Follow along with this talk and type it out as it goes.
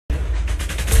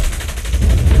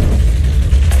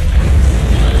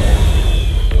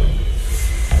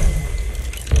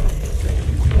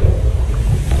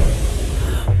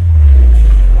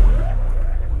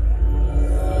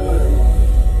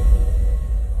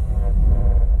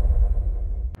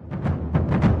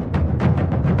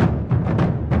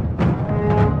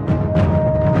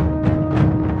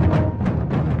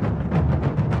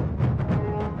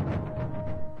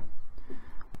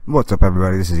What's up,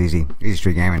 everybody? This is Easy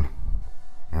Street Gaming,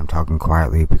 and I'm talking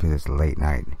quietly because it's late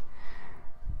night.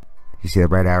 You see the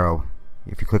red arrow?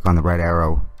 If you click on the red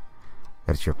arrow,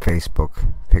 that's your Facebook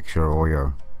picture or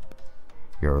your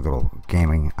little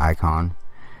gaming icon.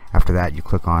 After that, you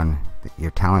click on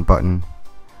your talent button.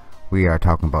 We are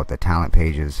talking about the talent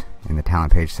pages and the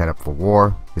talent page setup for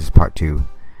war. This is part 2.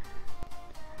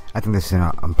 I think this is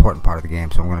an important part of the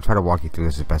game, so I'm going to try to walk you through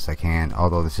this as best I can,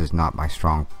 although this is not my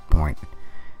strong point.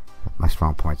 My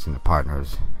strong point's in the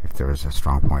partners, if there is a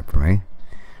strong point for me.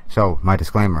 So, my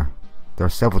disclaimer: there are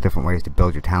several different ways to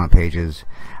build your talent pages.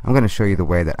 I'm going to show you the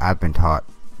way that I've been taught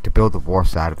to build the war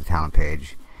side of the talent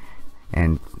page,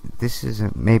 and this is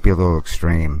maybe a little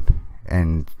extreme,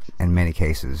 and in many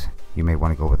cases you may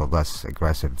want to go with a less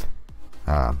aggressive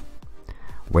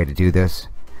way to do this,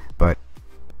 but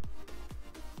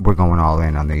we're going all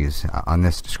in on these on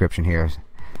this description here.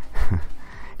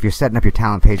 If you're setting up your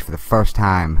talent page for the first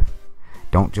time,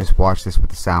 don't just watch this with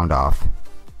the sound off,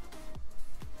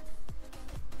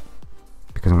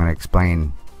 because I'm going to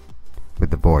explain with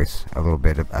the voice a little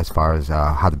bit as far as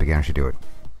how the beginner should do it.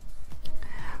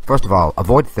 First of all,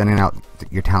 avoid thinning out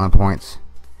your talent points.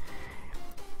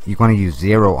 You're going to use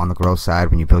 0 on the growth side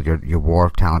when you build your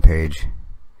war talent page.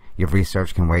 Your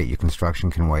research can wait, your construction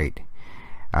can wait.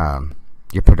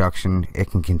 Your production, it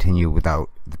can continue without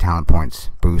the talent points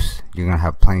boosts. You're going to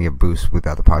have plenty of boosts with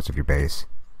other parts of your base.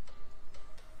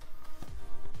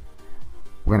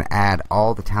 We're going to add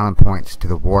all the talent points to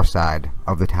the war side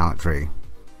of the talent tree.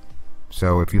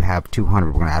 So if you have 200,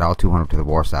 we're going to add all 200 to the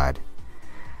war side.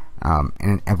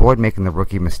 And avoid making the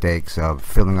rookie mistakes of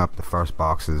filling up the first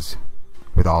boxes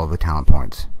with all of the talent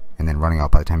points and then running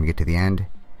out by the time you get to the end.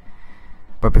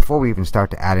 But before we even start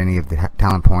to add any of the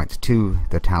talent points to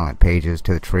the talent pages,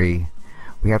 to the tree,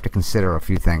 we have to consider a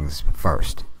few things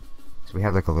first. So we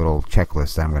have like a little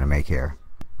checklist that I'm going to make here.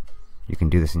 You can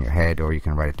do this in your head, or you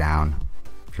can write it down.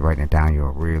 If you're writing it down,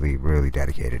 you're really, really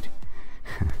dedicated.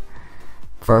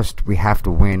 First, we have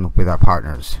to win with our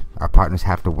partners. Our partners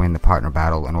have to win the partner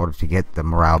battle in order to get the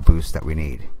morale boost that we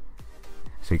need.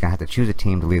 So you're going to have to choose a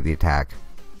team to lead the attack.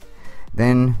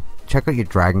 Then, check out your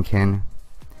Dragonkin.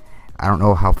 I don't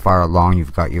know how far along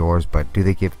you've got yours, but do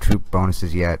they give troop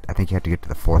bonuses yet? I think you have to get to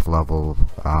the 4th level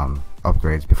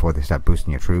upgrades before they start boosting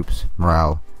your troops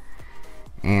morale.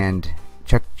 And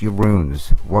check your runes.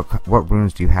 What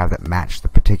runes do you have that match the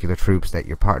particular troops that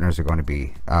your partners are going to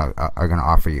be are going to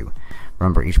offer you?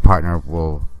 Remember, each partner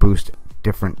will boost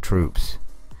different troops.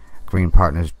 Green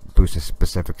partners boost a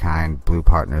specific kind. Blue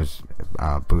partners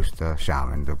boost the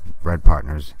shaman. The red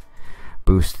partners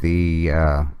boost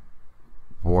the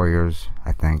warriors,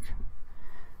 I think.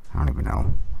 I don't even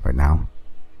know right now.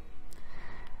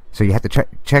 So you have to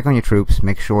check on your troops,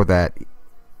 make sure that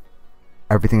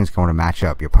everything is going to match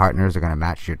up. Your partners are going to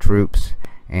match your troops,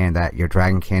 and that your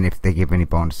Dragonkin, if they give any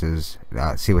bonuses,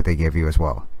 see what they give you as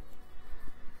well.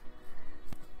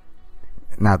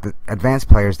 Now, the advanced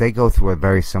players, they go through a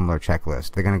very similar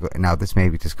checklist. They're going to go, now this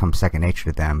maybe just comes second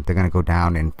nature to them. They're going to go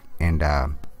down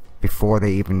and before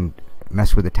they even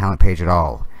mess with the talent page at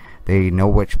all, they know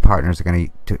which partners are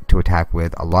going to attack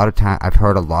with. A lot of time, I've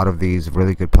heard a lot of these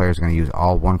really good players are going to use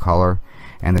all one color,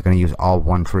 and they're going to use all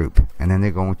one troop, and then they're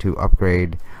going to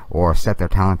upgrade or set their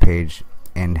talent page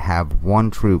and have one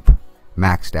troop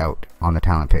maxed out on the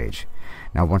talent page.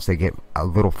 Now, once they get a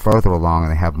little further along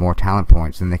and they have more talent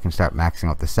points, then they can start maxing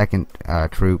out the second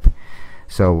troop.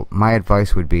 So my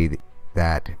advice would be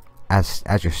that as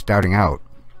you're starting out,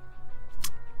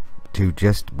 to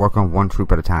just work on one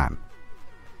troop at a time.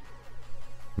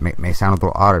 May sound a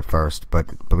little odd at first,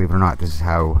 but believe it or not, this is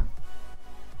how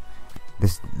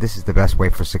this is the best way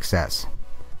for success,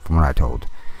 from what I told.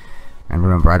 And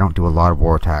remember, I don't do a lot of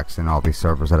war attacks in all these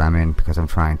servers that I'm in, because I'm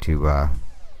trying to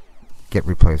get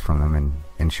replays from them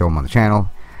and show them on the channel.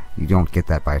 You don't get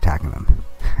that by attacking them.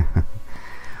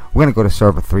 We're gonna go to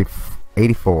server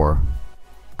 384.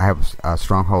 I have a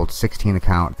Stronghold 16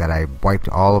 account that I wiped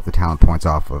all of the talent points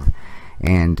off of,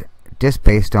 and just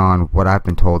based on what I've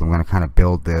been told, I'm going to kind of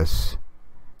build this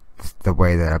the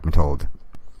way that I've been told.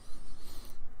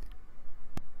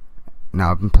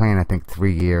 Now, I've been playing, I think,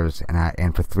 3 years,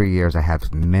 and for 3 years I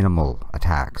have minimal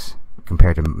attacks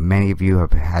compared to many of you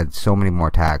have had so many more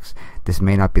attacks. This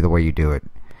may not be the way you do it.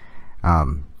 I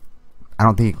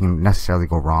don't think you can necessarily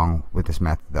go wrong with this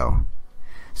method, though.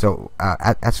 So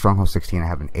at Stronghold 16, I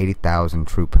have an 80,000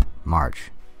 troop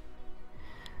march.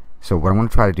 So what I'm going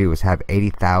to try to do is have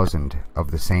 80,000 of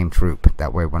the same troop.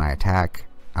 That way when I attack,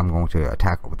 I'm going to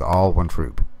attack with all one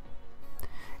troop.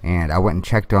 And I went and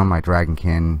checked on my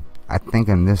Dragonkin. I think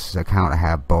in this account I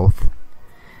have both.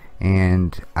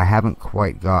 and I haven't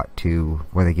quite got to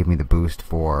where they give me the boost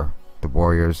for the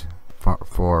warriors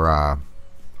for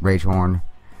Ragehorn.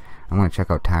 I'm going to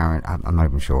check out Tyrant. I'm not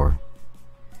even sure.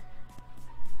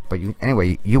 But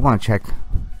anyway, you want to check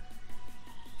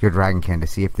your Dragonkin to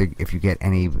see if you get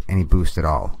any boost at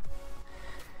all.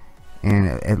 And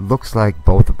it looks like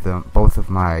both of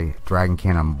my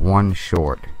Dragonkin, I'm one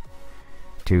short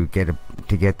to get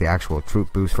the actual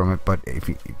troop boost from it. But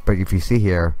if you see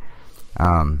here,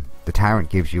 the Tyrant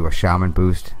gives you a Shaman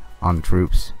boost on the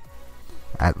troops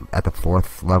at the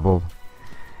 4th level,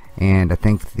 and I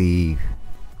think the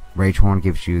Ragehorn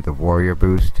gives you the Warrior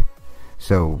boost.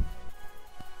 So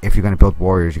if you're going to build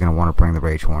Warriors, you're going to want to bring the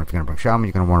Ragehorn. If you're going to bring Shaman,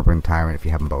 you're going to want to bring the Tyrant if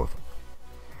you have them both.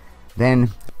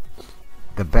 Then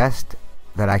the best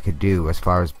that I could do as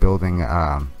far as building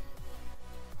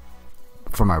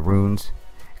for my runes,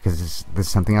 because this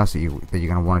is something else that you're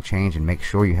going to want to change and make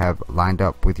sure you have lined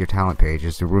up with your talent page,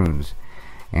 is the runes.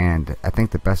 And I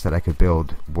think the best that I could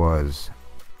build was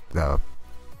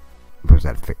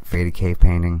Faded Cave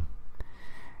Painting,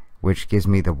 which gives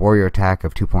me the warrior attack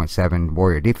of 2.7,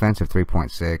 warrior defense of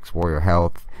 3.6, warrior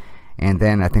health, and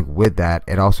then I think with that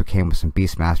it also came with some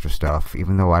Beastmaster stuff,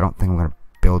 even though I don't think I'm going to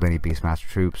build any Beastmaster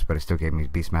troops, but it still gave me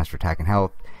Beastmaster attack and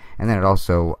health. And then it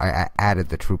also, I added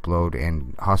the troop load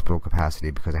and hospital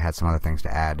capacity because I had some other things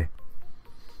to add.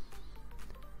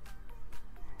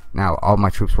 Now all my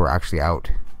troops were actually out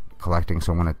collecting,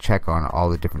 so I'm going to check on all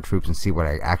the different troops and see what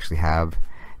I actually have.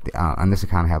 On this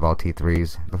account I have all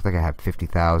T3s. Looks like I have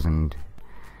 50,000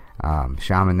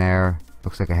 Shaman there.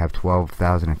 Looks like I have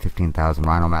 12,000 and 15,000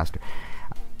 Rhino Master.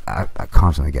 I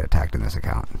constantly get attacked in this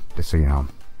account, just so you know.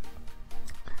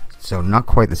 So not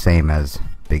quite the same as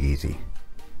Big Easy.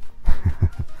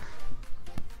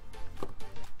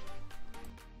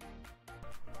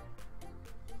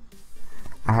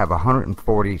 I have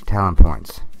 140 talent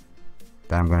points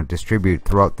that I'm going to distribute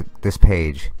throughout this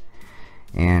page,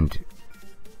 and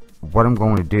what I'm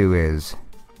going to do is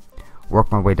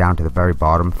work my way down to the very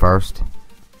bottom first.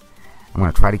 I'm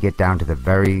going to try to get down to the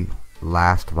very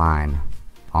last line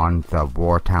on the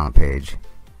war talent page,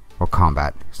 or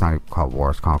combat. It's not called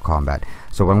war, it's called combat.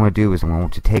 So what I'm going to do is I'm going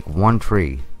to take one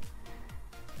tree,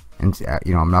 and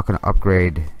I'm not going to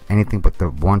upgrade anything but the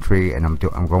one tree, and I'm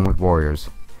going with warriors,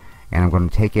 and I'm going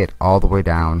to take it all the way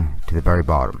down to the very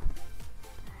bottom.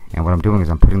 And what I'm doing is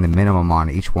I'm putting the minimum on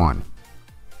each one.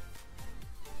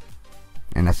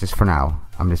 And that's just for now.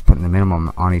 I'm just putting the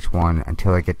minimum on each one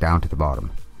until I get down to the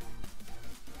bottom,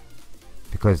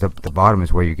 because the bottom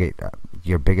is where you get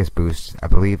your biggest boosts. I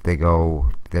believe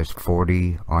there's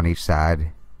 40 on each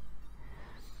side.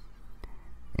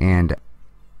 And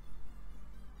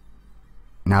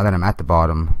now that I'm at the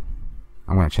bottom,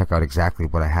 I'm going to check out exactly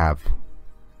what I have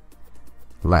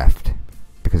left,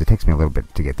 because it takes me a little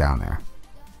bit to get down there.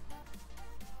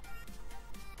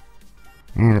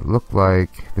 And it looked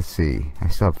like, let's see, I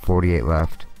still have 48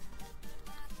 left.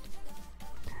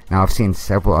 Now I've seen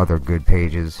several other good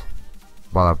pages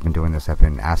while I've been doing this. I've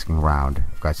been asking around.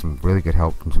 I've got some really good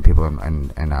help from some people in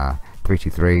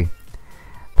 323.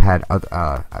 I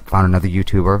found another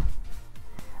YouTuber,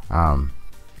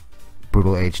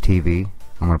 Brutal Age TV.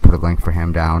 I'm going to put a link for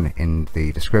him down in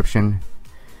the description,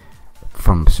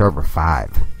 from server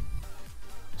 5.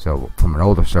 So from an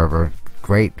older server.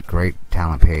 Great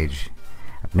talent page.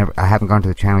 I haven't gone to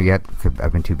the channel yet because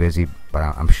I've been too busy, but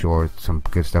I'm sure some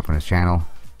good stuff on his channel.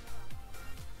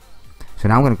 So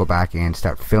now I'm going to go back and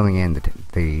start filling in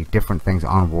the different things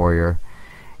on warrior.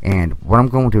 And what I'm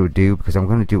going to do, because I'm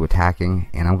going to do attacking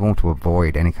and I'm going to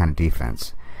avoid any kind of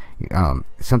defense.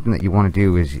 Something that you want to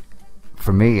do is,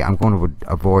 for me, I'm going to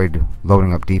avoid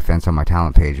loading up defense on my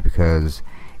talent page, because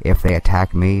if they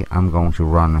attack me, I'm going to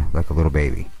run like a little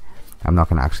baby. I'm not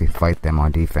going to actually fight them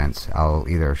on defense. I'll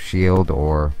either shield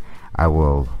or I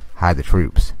will hide the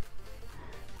troops.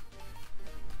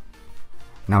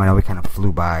 Now I know we kind of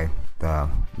flew by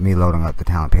me loading up the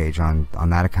talent page on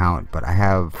that account, but I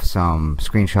have some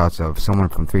screenshots of someone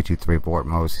from 323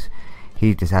 Vortmos.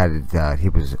 He decided that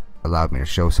he allowed me to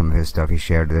show some of his stuff. He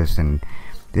shared this, and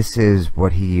this is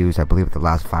what he used, I believe, at the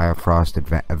last Firefrost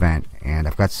event. And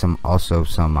I've got also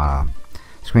some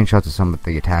screenshots of some of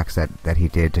the attacks that he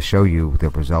did to show you the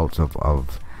results of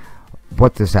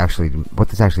what this actually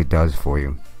does for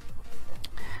you.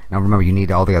 Now remember, you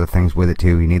need all the other things with it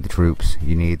too. You need the troops.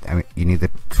 You need the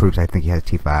troops. I think he has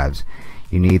T5s.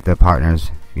 You need the partners.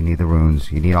 You need the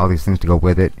runes. You need all these things to go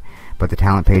with it. But the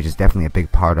talent page is definitely a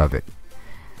big part of it.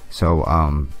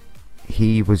 So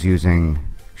he was using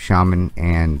Shaman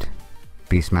and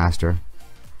Beastmaster,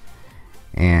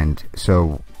 and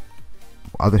so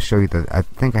I'll just show you I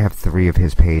think I have 3 of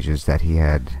his pages that he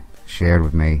had shared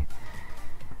with me.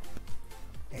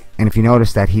 And if you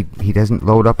notice that he doesn't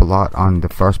load up a lot on the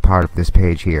first part of this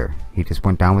page here. He just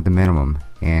went down with the minimum,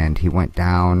 and he went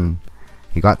down,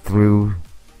 he got through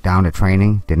down to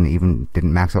training,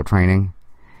 didn't max out training.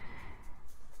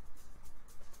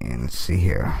 And let's see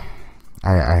here,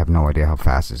 I have no idea how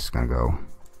fast this is gonna go.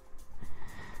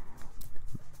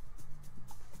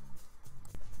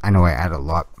 I know I add a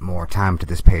lot more time to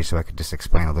this page so I could just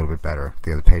explain a little bit better.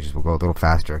 The other pages will go a little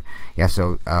faster. Yeah,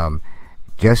 so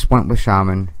just went with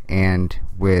Shaman and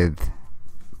with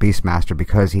Beastmaster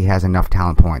because he has enough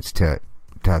talent points to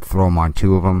throw him on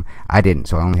 2 of them. I didn't,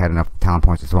 so I only had enough talent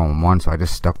points to throw him on 1, so I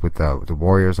just stuck with the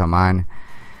Warriors on mine.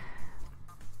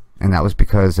 And that was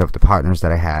because of the partners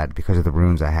that I had, because of the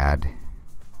runes I had.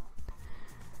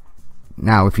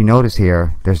 Now, if you notice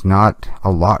here, there's not a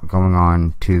lot going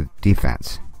on to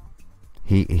defense.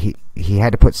 He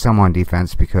had to put some on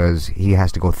defense because he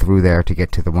has to go through there to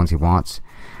get to the ones he wants,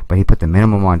 but he put the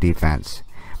minimum on defense.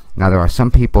 Now, there are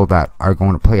some people that are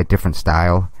going to play a different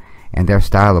style, and their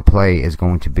style of play is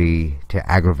going to be to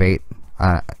aggravate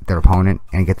their opponent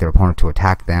and get their opponent to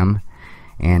attack them,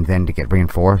 and then to get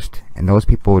reinforced. And those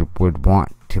people would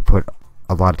want to put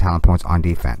a lot of talent points on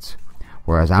defense,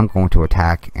 whereas I'm going to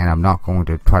attack, and I'm not going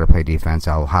to try to play defense.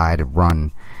 I'll hide and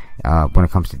run when it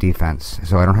comes to defense,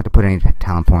 so I don't have to put any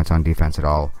talent points on defense at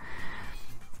all.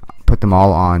 Put them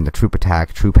all on the troop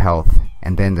attack, troop health,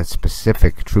 and then the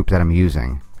specific troop that I'm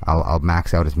using. I'll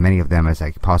max out as many of them as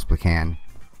I possibly can.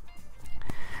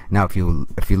 Now, if you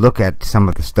look at some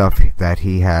of the stuff that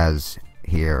he has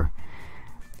here,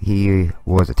 he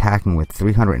was attacking with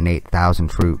 308,000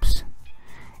 troops,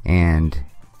 and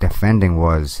defending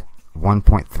was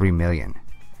 1.3 million.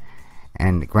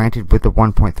 And granted, with the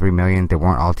 1.3 million, there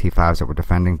weren't all T5s that were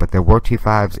defending, but there were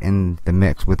T5s in the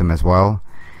mix with them as well.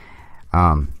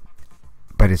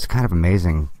 But it's kind of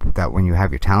amazing that when you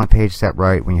have your talent page set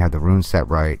right, when you have the runes set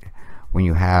right, when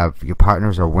you have your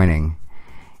partners are winning,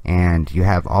 and you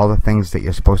have all the things that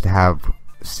you're supposed to have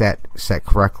set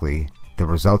correctly, the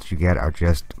results you get are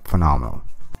just phenomenal.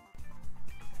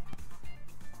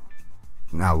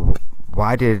 Now,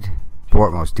 why did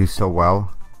Bortmos do so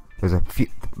well? There's a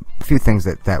few things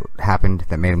that happened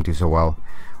that made him do so well.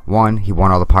 1, he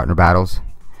won all the partner battles.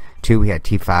 2, he had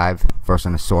T5 versus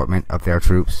an assortment of their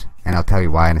troops, and I'll tell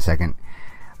you why in a second.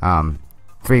 3,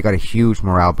 he got a huge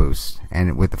morale boost,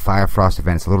 and with the Fire Frost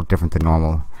event, it's a little different than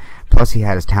normal. Plus, he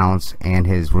had his talents and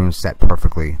his runes set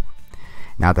perfectly.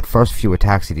 Now, the first few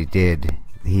attacks that he did,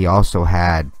 he also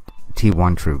had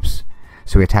T1 troops.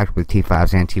 So he attacked with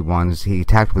T5s and T1s. He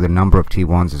attacked with a number of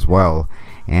T1s as well,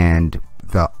 and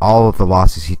all of the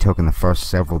losses he took in the first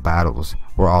several battles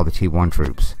were all the T1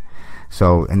 troops.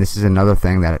 So, and this is another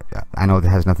thing that I know that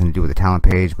has nothing to do with the talent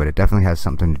page, but it definitely has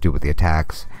something to do with the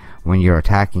attacks. When you're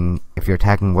attacking, if you're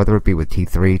attacking, whether it be with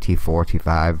T3, T4,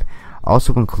 T5,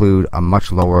 also include a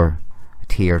much lower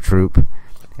tier troop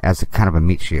as a kind of a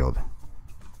meat shield.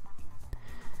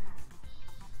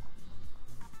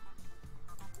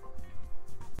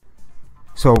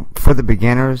 So for the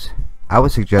beginners, I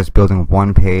would suggest building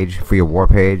one page for your war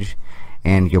page,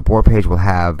 and your war page will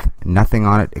have nothing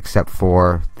on it except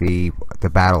for the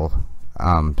battle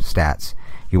stats.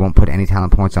 You won't put any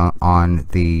talent points on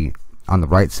the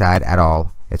right side at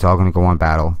all. It's all going to go on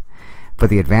battle. For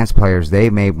the advanced players,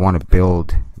 they may want to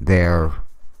build their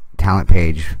talent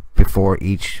page before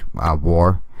each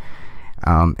war.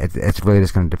 It's really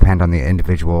just going to depend on the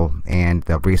individual and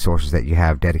the resources that you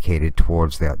have dedicated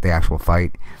towards the actual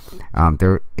fight.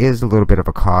 There is a little bit of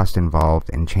a cost involved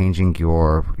in changing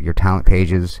your talent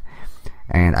pages,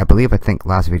 and I think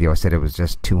last video I said it was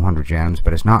just 200 gems,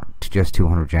 but it's not just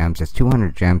 200 gems. It's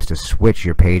 200 gems to switch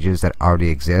your pages that already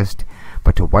exist,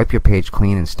 but to wipe your page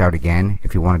clean and start again,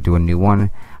 if you want to do a new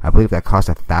one, I believe that costs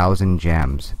 1,000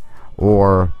 gems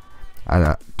or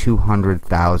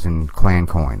 200,000 clan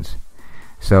coins.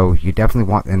 So you definitely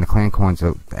want, and the clan coins,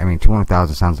 I mean,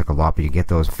 200,000 sounds like a lot, but you get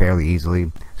those fairly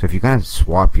easily. So if you're going to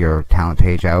swap your talent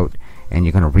page out and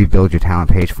you're going to rebuild your talent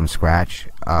page from scratch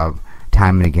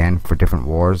time and again for different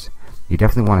wars, you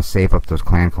definitely want to save up those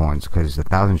clan coins, because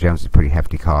 1,000 gems is a pretty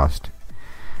hefty cost.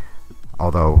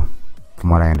 Although, from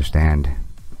what I understand,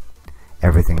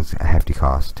 everything's a hefty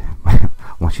cost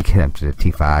once you get up to the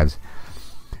T5s.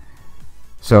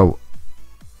 So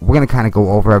we're going to kind of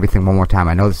go over everything one more time.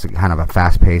 I know this is kind of a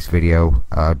fast-paced video.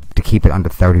 To keep it under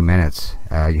 30 minutes,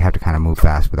 you have to kind of move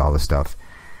fast with all this stuff.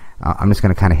 I'm just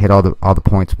going to kind of hit all the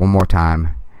points one more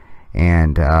time,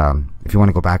 and if you want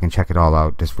to go back and check it all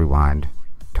out, just rewind,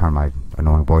 turn my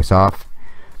annoying voice off.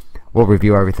 We'll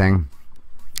review everything.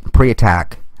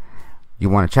 Pre-attack, you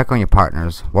want to check on your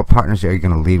partners. What partners are you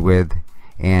going to lead with,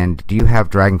 And do you have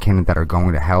dragonkin that are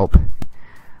going to help?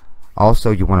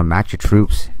 Also, you want to match your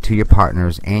troops to your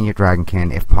partners and your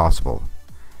dragonkin if possible.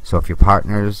 So if your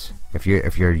partners, if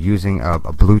you're using a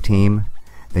blue team,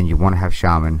 then you want to have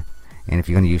shaman, and if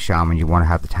you're going to use shaman, you want to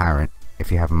have the tyrant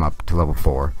if you have them up to level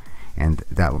 4, and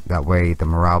that way the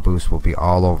morale boost will be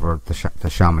all over the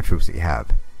shaman troops that you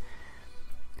have.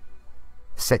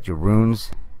 Set your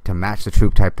runes to match the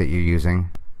troop type that you're using.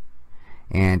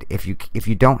 And if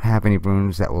you don't have any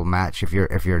runes that will match, if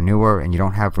you're newer and you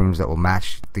don't have runes that will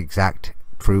match the exact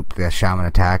troop, the shaman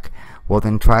attack, well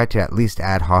then try to at least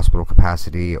add hospital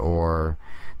capacity or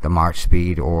the march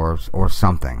speed or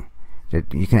something.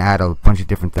 You can add a bunch of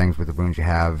different things with the runes you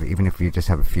have, even if you just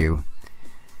have a few.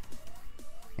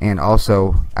 And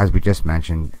also, as we just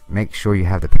mentioned, make sure you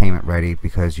have the payment ready,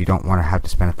 because you don't want to have to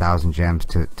spend 1,000 gems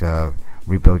to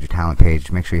rebuild your talent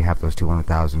page. Make sure you have those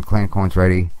 200,000 clan coins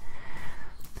ready.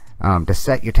 To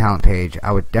set your talent page,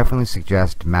 I would definitely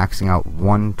suggest maxing out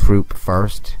one troop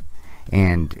first,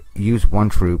 and use one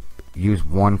troop, use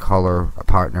one color, a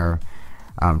partner.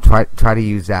 Try to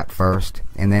use that first,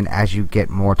 and then as you get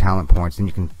more talent points, then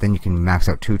you can max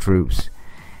out 2 troops.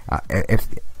 If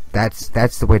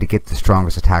that's the way to get the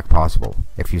strongest attack possible.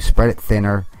 If you spread it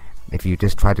thinner, if you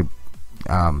just try to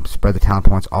spread the talent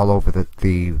points all over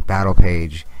the battle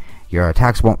page, your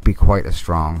attacks won't be quite as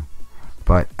strong.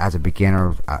 But as a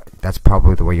beginner, that's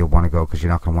probably the way you'll want to go, because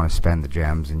you're not going to want to spend the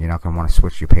gems, and you're not going to want to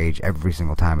switch your page every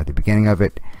single time at the beginning of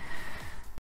it.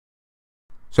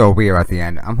 So we are at the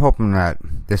end. I'm hoping that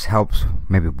this helps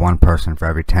maybe one person for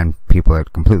every 10 people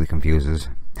it completely confuses.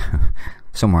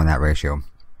 Somewhere in that ratio.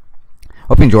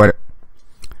 Hope you enjoyed it.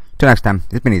 Till next time,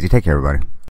 it's been easy. Take care, everybody.